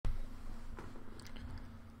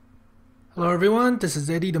Hello everyone, this is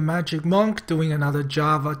Eddie the Magic Monk doing another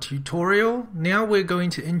Java tutorial. Now we're going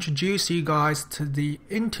to introduce you guys to the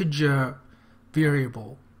integer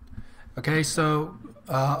variable. Okay, so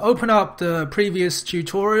open up the previous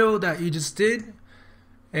tutorial that you just did,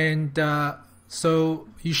 and so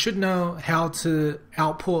you should know how to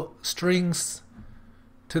output strings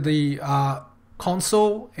to the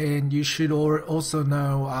console, and you should also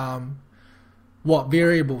know what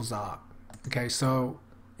variables are. Okay, so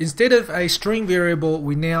instead of a string variable,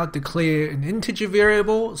 we now declare an integer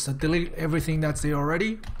variable, so delete everything that's there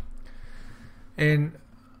already. And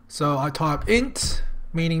so I type int,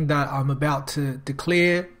 meaning that I'm about to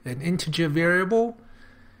declare an integer variable,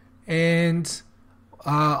 and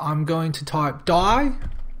I'm going to type die.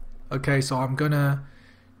 Okay, so I'm gonna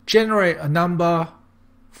generate a number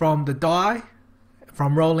from the die,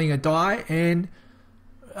 from rolling a die, and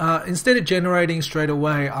instead of generating straight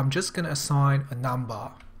away, I'm just gonna assign a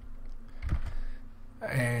number.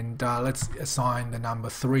 And let's assign the number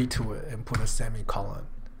 3 to it and put a semicolon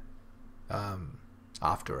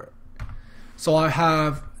after it. So I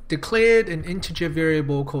have declared an integer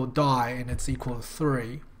variable called die, and it's equal to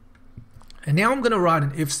 3. And now I'm going to write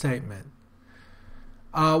an if statement.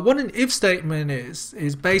 What an if statement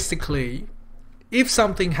is basically if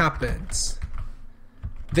something happens,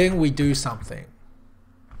 then we do something.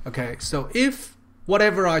 Okay, so if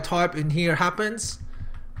whatever I type in here happens,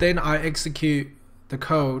 then I execute the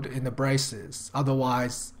code in the braces,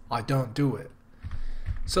 otherwise I don't do it.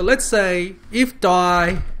 So let's say if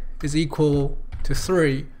die is equal to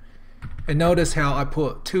 3, and notice how I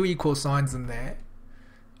put 2 equal signs in there.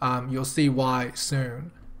 You'll see why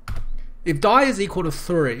soon. If die is equal to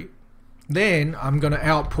 3, then I'm going to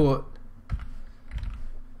output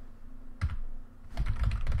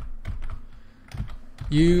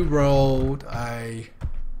you rolled a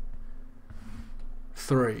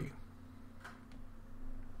 3.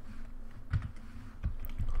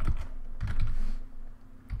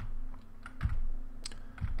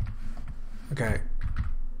 Okay,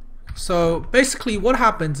 so basically what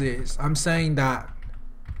happens is I'm saying that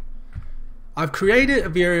I've created a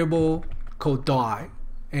variable called die,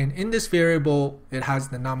 and in this variable it has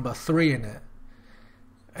the number 3 in it,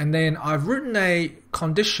 and then I've written a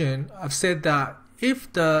condition. I've said that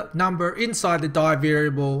if the number inside the die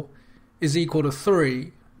variable is equal to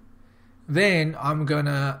 3, then I'm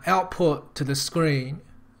gonna output to the screen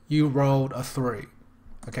you rolled a 3.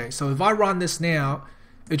 Okay, so if I run this now,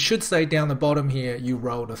 it should say down the bottom here, you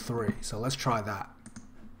rolled a 3. So let's try that.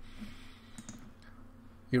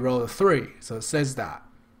 You rolled a 3, so it says that.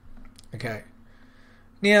 Okay.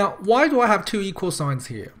 Now, why do I have 2 equal signs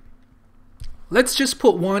here? Let's just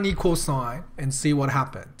put 1 equal sign and see what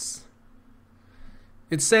happens.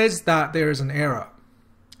 It says that there is an error.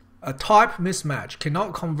 A type mismatch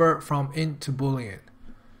cannot convert from int to boolean.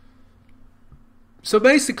 So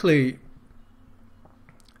basically,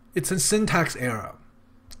 it's a syntax error.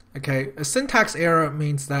 Okay, a syntax error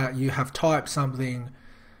means that you have typed something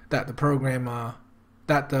that the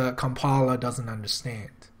compiler doesn't understand.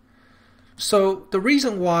 So the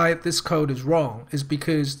reason why this code is wrong is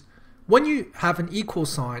because when you have an equal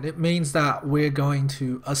sign, it means that we're going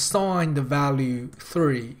to assign the value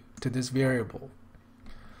 3 to this variable.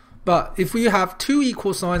 But if we have 2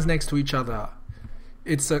 equal signs next to each other,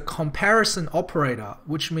 it's a comparison operator,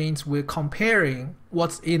 which means we're comparing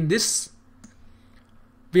what's in this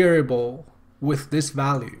variable with this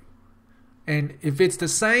value, and if it's the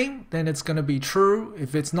same, then it's going to be true.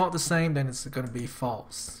 If it's not the same, then it's going to be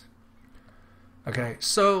false. Okay,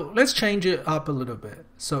 so let's change it up a little bit.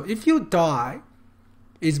 So if your die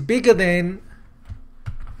is bigger than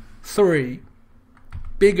 3,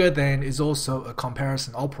 bigger than is also a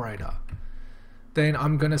comparison operator, then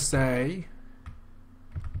I'm going to say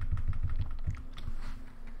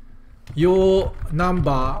your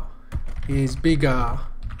number is bigger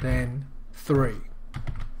than 3.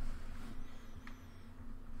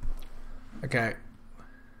 Okay,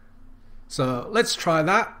 so let's try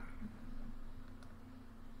that.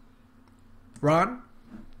 Run.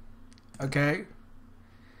 Okay,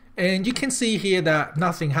 and you can see here that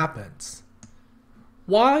nothing happens.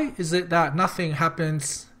 Why is it that nothing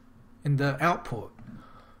happens in the output?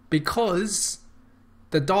 Because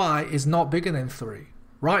the die is not bigger than 3.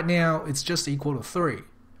 Right now it's just equal to 3.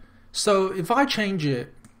 So if I change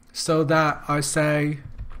it so that I say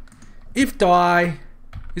if die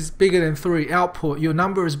is bigger than 3, output your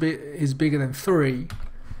number is bigger than 3.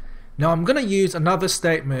 Now I'm going to use another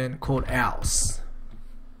statement called else.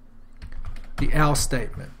 The else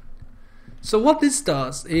statement. So what this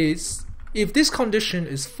does is if this condition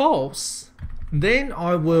is false, Then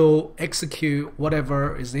I will execute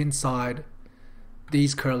whatever is inside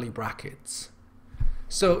these curly brackets.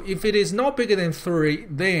 So if it is not bigger than 3,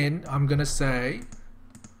 then I'm going to say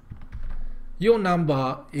your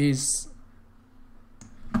number is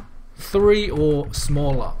 3 or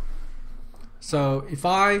smaller. So if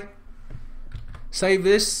I save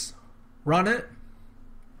this, run it,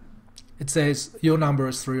 it says your number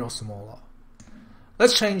is 3 or smaller.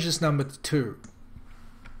 Let's change this number to 2.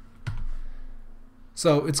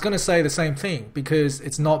 So it's going to say the same thing because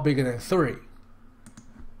it's not bigger than 3.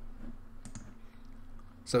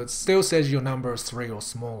 So it still says your number is 3 or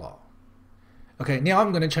smaller. Okay, now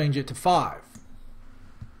I'm going to change it to 5.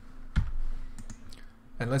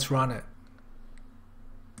 And let's run it.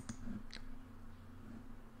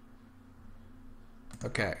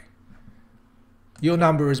 Okay. Your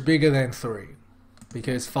number is bigger than 3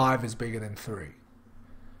 because 5 is bigger than 3.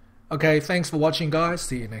 Okay, thanks for watching, guys.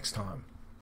 See you next time.